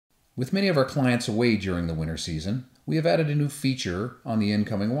With many of our clients away during the winter season, we have added a new feature on the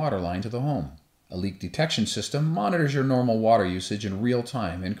incoming water line to the home. A leak detection system monitors your normal water usage in real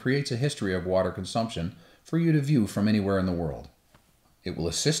time and creates a history of water consumption for you to view from anywhere in the world. It will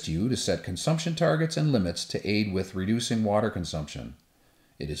assist you to set consumption targets and limits to aid with reducing water consumption.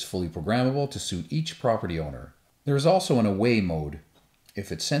 It is fully programmable to suit each property owner. There is also an away mode. If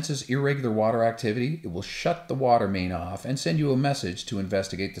it senses irregular water activity, it will shut the water main off and send you a message to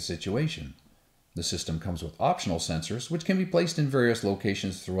investigate the situation. The system comes with optional sensors which can be placed in various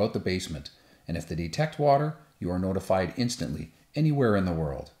locations throughout the basement, and if they detect water, you are notified instantly, anywhere in the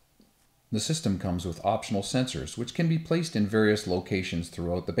world. The system comes with optional sensors which can be placed in various locations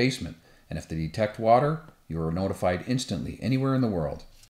throughout the basement, and if they detect water, you are notified instantly, anywhere in the world.